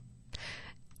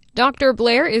Dr.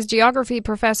 Blair is geography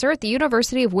professor at the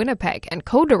University of Winnipeg and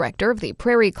co-director of the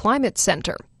Prairie Climate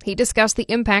Center. He discussed the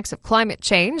impacts of climate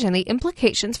change and the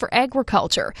implications for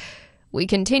agriculture. We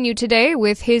continue today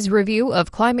with his review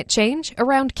of climate change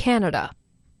around Canada.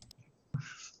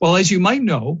 Well, as you might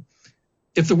know,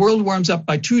 if the world warms up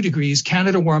by 2 degrees,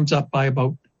 Canada warms up by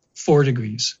about 4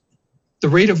 degrees. The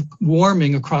rate of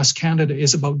warming across Canada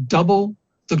is about double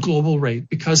the global rate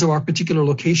because of our particular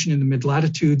location in the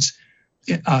mid-latitudes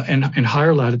and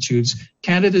higher latitudes.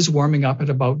 Canada is warming up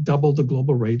at about double the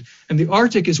global rate, and the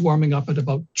Arctic is warming up at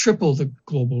about triple the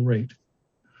global rate.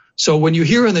 So when you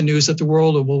hear in the news that the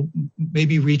world will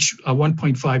maybe reach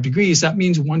 1.5 degrees, that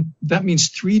means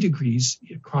 3 degrees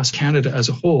across Canada as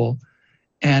a whole,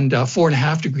 and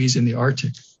 4.5 degrees in the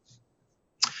Arctic.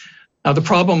 Now, the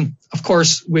problem, of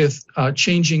course, with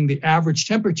changing the average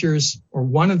temperatures, or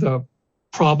one of the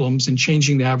problems in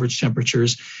changing the average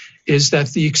temperatures, is that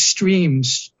the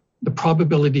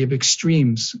probability of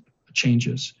extremes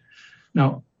changes.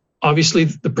 Now, obviously,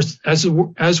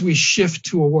 as we shift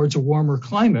towards a warmer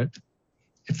climate,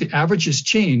 if the averages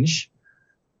change,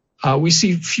 we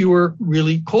see fewer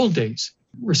really cold days.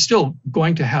 We're still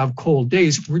going to have cold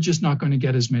days. We're just not going to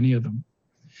get as many of them.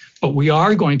 But we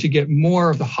are going to get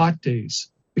more of the hot days.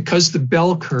 Because the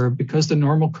bell curve, because the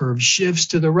normal curve shifts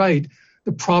to the right,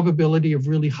 the probability of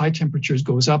really high temperatures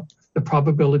goes up. The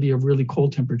probability of really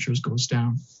cold temperatures goes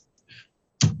down.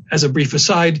 As a brief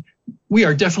aside, we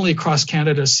are definitely across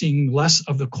Canada seeing less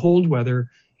of the cold weather.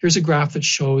 Here's a graph that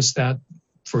shows that,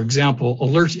 for example,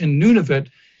 Alert in Nunavut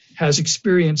has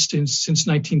experienced since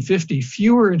 1950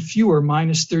 fewer and fewer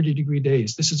minus 30 degree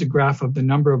days. This is a graph of the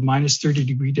number of minus 30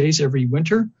 degree days every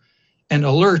winter. And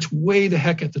Alert, way the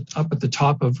heck up at the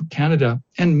top of Canada,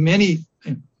 and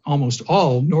almost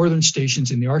all northern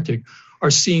stations in the Arctic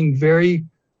are seeing very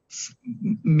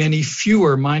many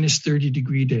fewer minus 30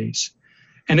 degree days.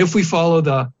 And if we follow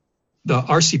the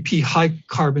RCP high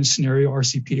carbon scenario,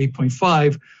 RCP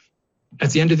 8.5,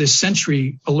 at the end of this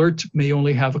century, Alert may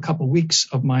only have a couple weeks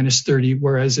of minus 30,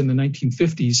 whereas in the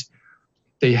 1950s,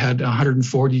 they had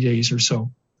 140 days or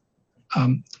so.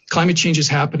 Climate change is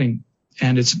happening,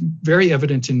 and it's very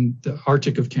evident in the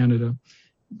Arctic of Canada,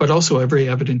 but also very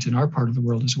evident in our part of the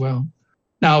world as well.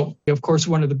 Now, of course,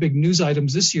 one of the big news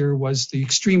items this year was the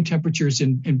extreme temperatures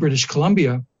in British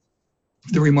Columbia,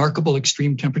 the remarkable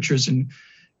extreme temperatures in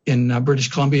British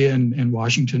Columbia and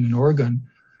Washington and Oregon,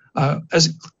 as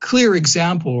a clear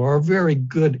example or a very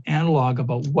good analog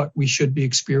about what we should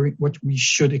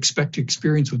expect to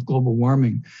experience with global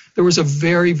warming. There was a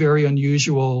very, very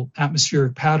unusual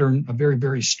atmospheric pattern, a very,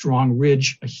 very strong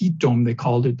ridge, a heat dome, they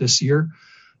called it this year,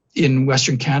 in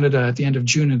Western Canada at the end of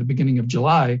June and the beginning of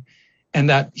July. And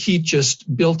that heat just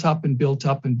built up and built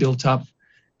up and built up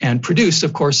and produced,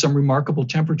 of course, some remarkable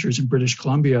temperatures in British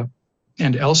Columbia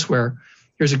and elsewhere.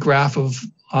 Here's a graph of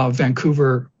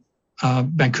Vancouver's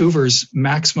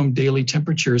maximum daily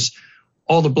temperatures.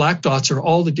 All the black dots are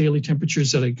all the daily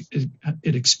temperatures that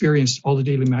it experienced, all the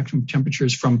daily maximum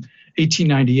temperatures from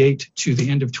 1898 to the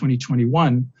end of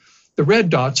 2021. The red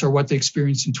dots are what they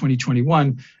experienced in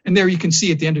 2021. And there you can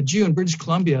see at the end of June, British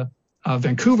Columbia,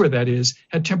 Vancouver, that is,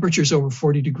 had temperatures over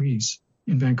 40 degrees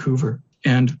in Vancouver.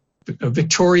 And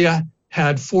Victoria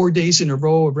had 4 days in a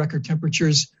row of record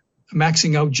temperatures,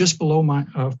 maxing out just below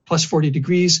plus 40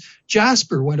 degrees.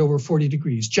 Jasper went over 40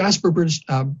 degrees. Jasper,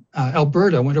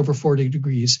 Alberta went over 40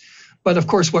 degrees. But of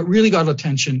course, what really got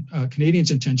Canadians'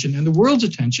 attention and the world's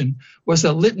attention was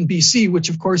that Lytton, BC, which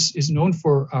of course is known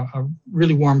for a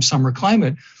really warm summer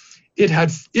climate, it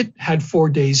had 4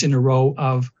 days in a row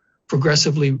of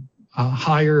progressively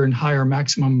higher and higher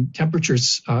maximum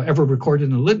temperatures ever recorded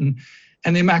in Lytton.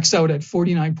 And they maxed out at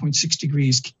 49.6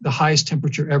 degrees, the highest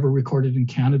temperature ever recorded in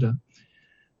Canada.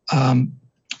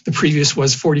 The previous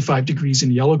was 45 degrees in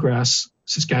Yellowgrass,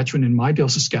 Saskatchewan, and Mydale,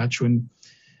 Saskatchewan,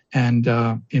 and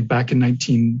back in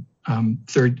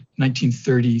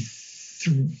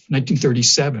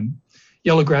 1937.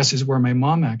 Yellowgrass is where my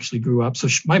mom actually grew up. So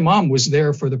my mom was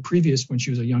there for the previous, when she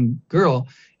was a young girl,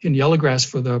 in Yellowgrass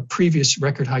for the previous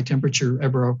record high temperature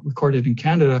ever recorded in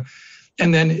Canada.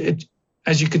 And then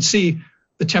as you can see,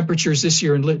 the temperatures this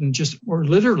year in Lytton just were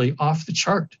literally off the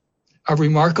chart. A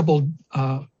remarkable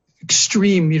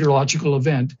extreme meteorological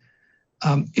event,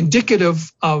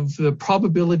 indicative of the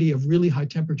probability of really high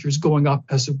temperatures going up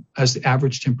as the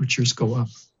average temperatures go up.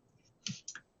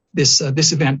 This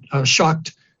event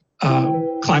shocked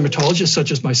climatologists such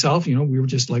as myself. We were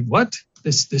just like, what?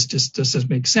 This just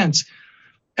doesn't make sense.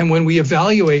 And when we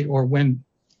evaluate, or when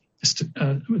statistical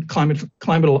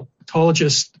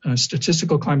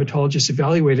climatologists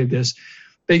evaluated this,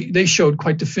 they showed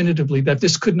quite definitively that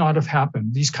this could not have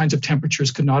happened. These kinds of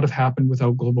temperatures could not have happened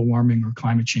without global warming or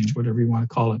climate change, whatever you want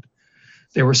to call it.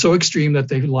 They were so extreme that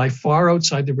they lie far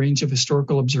outside the range of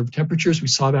historical observed temperatures. We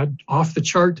saw that off the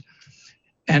chart.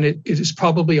 And it is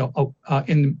probably,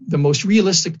 in the most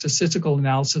realistic statistical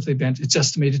analysis of the event, it's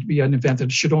estimated to be an event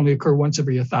that should only occur once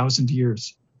every 1,000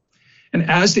 years. And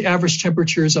as the average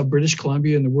temperatures of British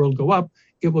Columbia and the world go up,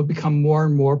 it will become more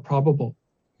and more probable.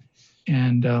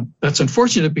 And that's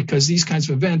unfortunate because these kinds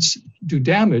of events do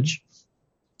damage.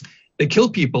 They kill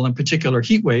people, in particular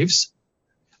heat waves.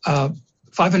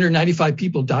 595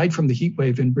 people died from the heat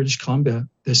wave in British Columbia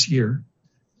this year,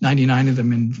 99 of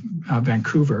them in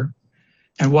Vancouver.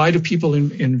 And why do people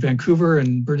in Vancouver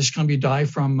and British Columbia die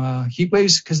from heat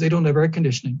waves? Because they don't have air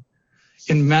conditioning.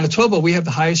 In Manitoba, we have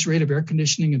the highest rate of air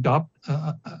conditioning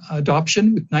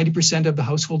adoption, with 90% of the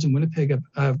households in Winnipeg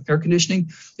have air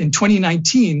conditioning. In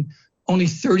 2019, only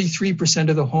 33%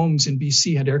 of the homes in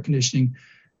BC had air conditioning,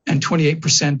 and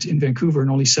 28% in Vancouver and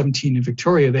only 17% in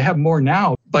Victoria. They have more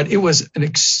now, but it was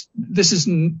this is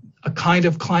a kind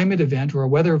of climate event or a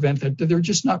weather event that they're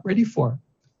just not ready for.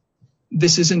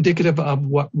 This is indicative of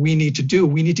what we need to do.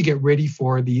 We need to get ready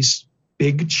for these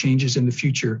big changes in the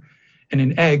future. And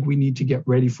in ag, we need to get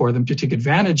ready for them to take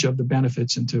advantage of the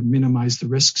benefits and to minimize the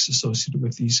risks associated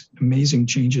with these amazing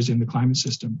changes in the climate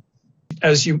system.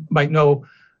 As you might know,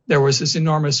 there was this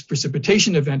enormous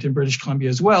precipitation event in British Columbia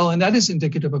as well, and that is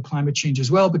indicative of climate change as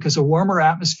well, because a warmer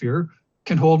atmosphere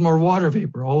can hold more water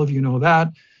vapor. All of you know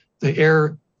that. The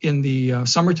air in the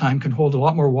summertime can hold a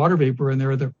lot more water vapor, and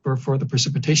therefore the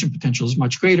precipitation potential is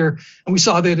much greater. And we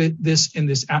saw that in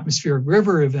this atmospheric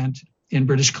river event in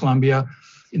British Columbia,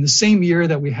 in the same year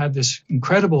that we had this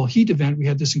incredible heat event, we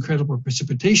had this incredible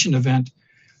precipitation event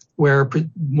where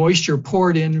moisture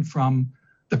poured in from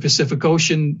the Pacific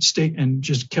Ocean state and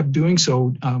just kept doing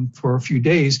so for a few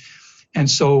days.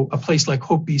 And so a place like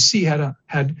Hope, BC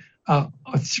had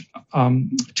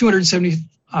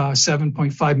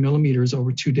 277.5 millimeters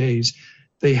over 2 days.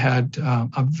 They had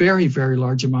a very, very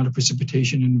large amount of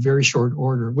precipitation in very short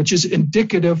order, which is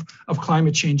indicative of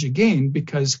climate change again,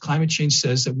 because climate change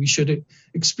says that we should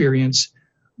experience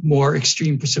more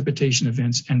extreme precipitation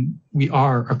events, and we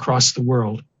are across the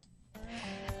world.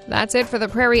 That's it for the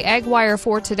Prairie Ag Wire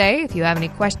for today. If you have any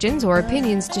questions or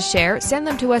opinions to share, send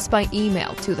them to us by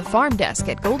email to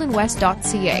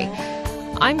thefarmdesk@goldenwest.ca.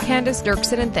 I'm Candace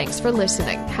Dirksen, and thanks for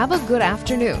listening. Have a good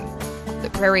afternoon.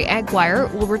 The Prairie Ag Wire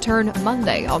will return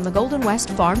Monday on the Golden West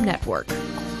Farm Network.